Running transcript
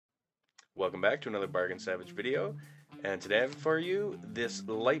Welcome back to another Bargain Savage video, and today I have for you this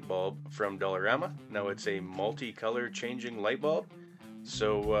light bulb from Dollarama. Now it's a multi-color changing light bulb,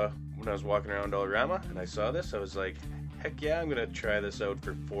 so when I was walking around Dollarama and I saw this, I was like, heck yeah, I'm gonna try this out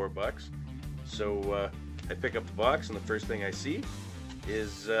for $4. So I pick up the box and the first thing I see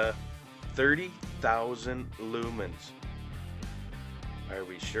is 30,000 lumens. Are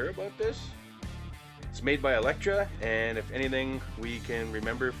we sure about this? It's made by Electra, and if anything we can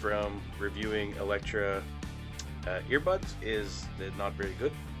remember from reviewing Electra earbuds is they're not very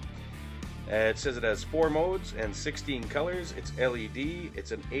good. It says it has 4 modes and 16 colors. It's LED.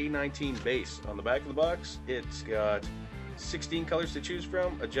 It's an A19 base. On the back of the box it's got 16 colors to choose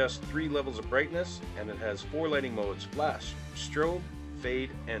from, adjust 3 levels of brightness, and it has 4 lighting modes: flash, strobe,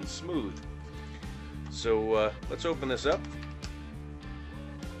 fade, and smooth. So let's open this up.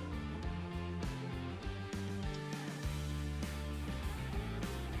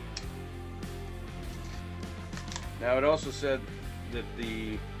 Now it also said that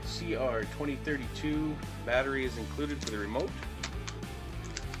the CR2032 battery is included for the remote.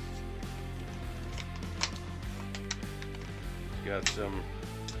 It's got some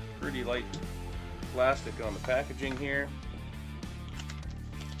pretty light plastic on the packaging here.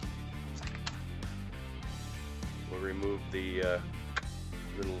 We'll remove the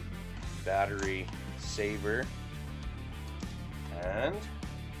little battery saver, and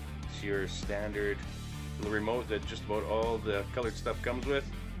it's your standard remote that just about all the colored stuff comes with,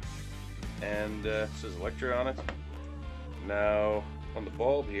 and it says Electra on it. Now on the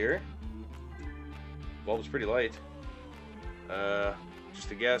bulb here, the bulb is pretty light.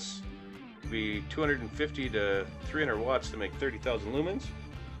 Just a guess, it'd be 250 to 300 watts to make 30,000 lumens,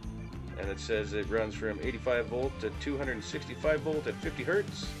 and it says it runs from 85 volt to 265 volt at 50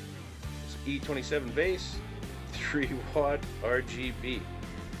 hertz. It's E27 base, 3 watt RGB.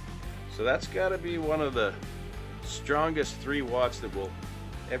 So that's got to be one of the strongest 3 watts that we'll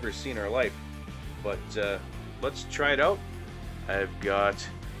ever see in our life. But let's try it out. I've got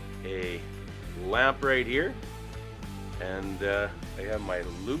a lamp right here, and I have my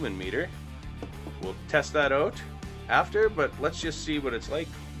lumen meter. We'll test that out after, but let's just see what it's like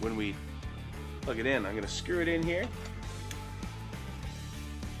when we plug it in. I'm going to screw it in here,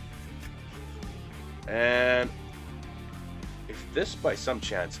 and if this by some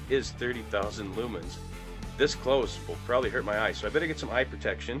chance is 30,000 lumens, this close will probably hurt my eyes, so I better get some eye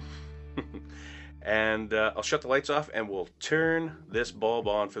protection. And I'll shut the lights off and we'll turn this bulb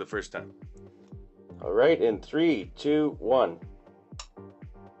on for the first time. Alright, in 3, 2, 1.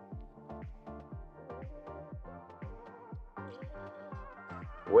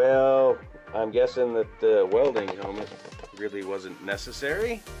 Well, I'm guessing that the welding helmet really wasn't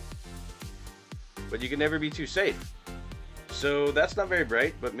necessary, but you can never be too safe. So that's not very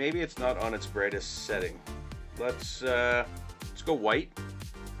bright, but maybe it's not on its brightest setting. Let's go white.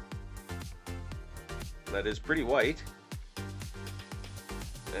 That is pretty white.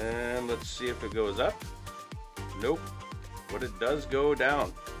 And let's see if it goes up. Nope, but it does go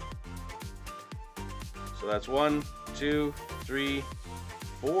down. So that's 1, 2, 3,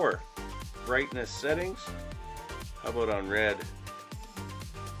 4 brightness settings. How about on red?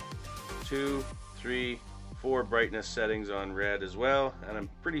 2, 3, 4 brightness settings on red as well, and I'm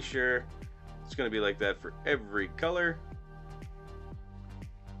pretty sure it's going to be like that for every color.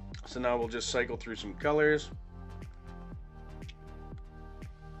 So now we'll just cycle through some colors.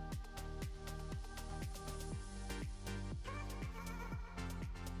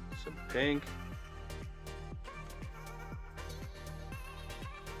 Some pink.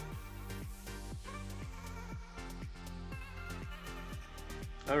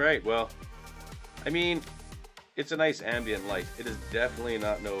 All right, well, I mean, it's a nice ambient light. It is definitely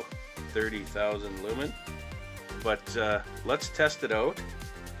not no 30,000 lumen, but let's test it out.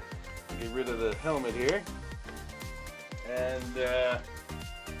 Get rid of the helmet here, and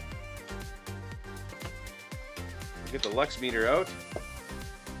get the Lux Meter out.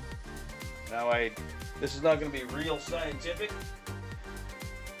 Now this is not going to be real scientific,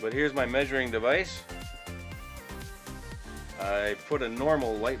 but here's my measuring device. I put a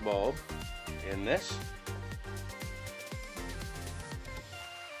normal light bulb in this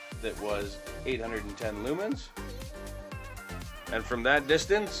that was 810 lumens, and from that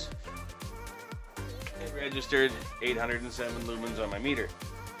distance it registered 807 lumens on my meter.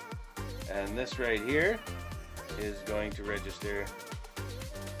 And this right here is going to register,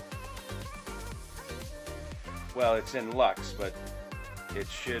 well, it's in lux, but it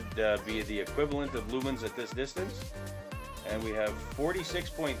should be the equivalent of lumens at this distance, and we have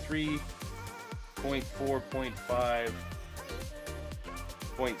 46.3, 0.4, 0.5,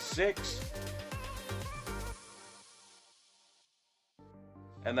 46.6.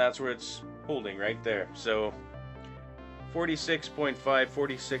 And that's where it's holding right there. So 46.5,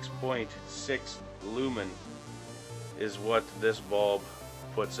 46.6 lumen is what this bulb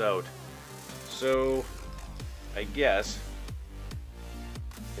puts out. So I guess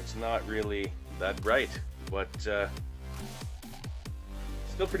it's not really that bright, but still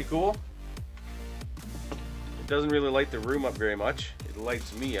pretty cool. It doesn't really light the room up very much. It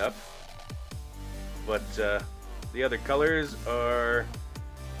lights me up, but the other colors are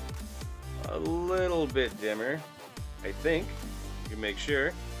a little bit dimmer, I think. You can make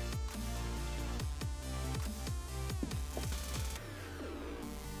sure.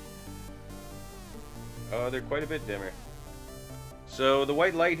 Oh, they're quite a bit dimmer. So the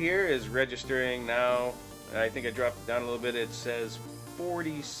white light here is registering now. I think I dropped it down a little bit. It says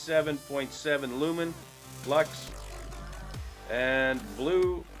 47.7 lumen lux, and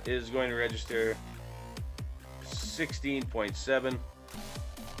blue is going to register 16.7.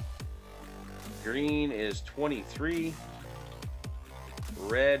 Green is 23.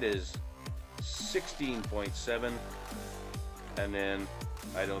 Red is 16.7. And then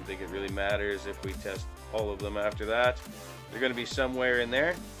I don't think it really matters if we test all of them after that. They're going to be somewhere in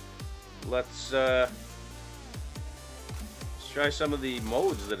there. Let's try some of the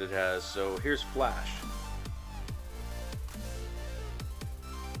modes that it has. So here's flash.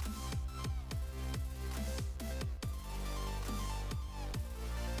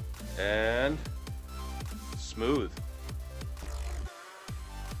 And smooth.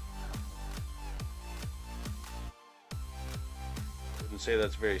 Wouldn't say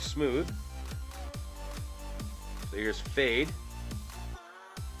that's very smooth. So here's fade.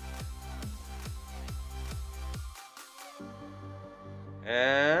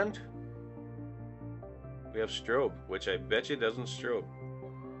 And we have strobe, which I bet you doesn't strobe.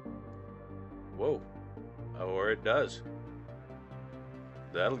 Whoa. Or it does.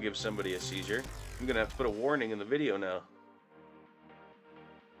 That'll give somebody a seizure. I'm gonna have to put a warning in the video now.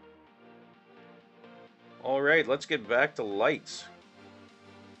 Alright, let's get back to lights.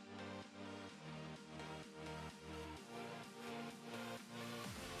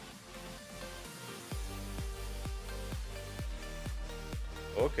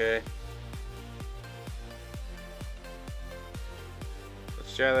 Okay.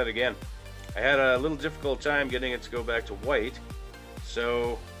 Let's try that again. I had a little difficult time getting it to go back to white.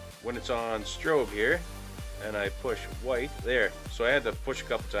 So when it's on strobe here and I push white there, so I had to push a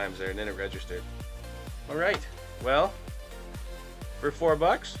couple times there and then it registered. Alright, well, for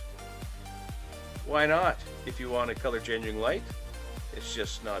 $4, why not? If you want a color changing light, it's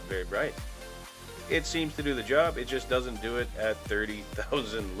just not very bright. It seems to do the job, it just doesn't do it at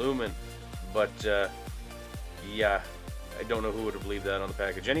 30,000 lumen. But yeah, I don't know who would have believed that on the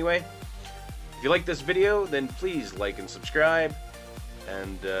package anyway. If you like this video, then please like and subscribe.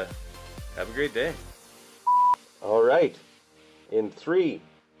 And have a great day. All right, in 3,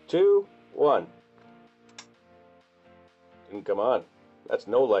 2, 1. Didn't come on. That's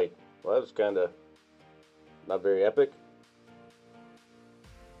no light. Well, that was kind of not very epic.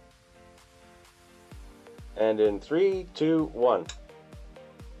 And in 3, 2, 1.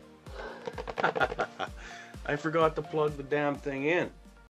 I forgot to plug the damn thing in.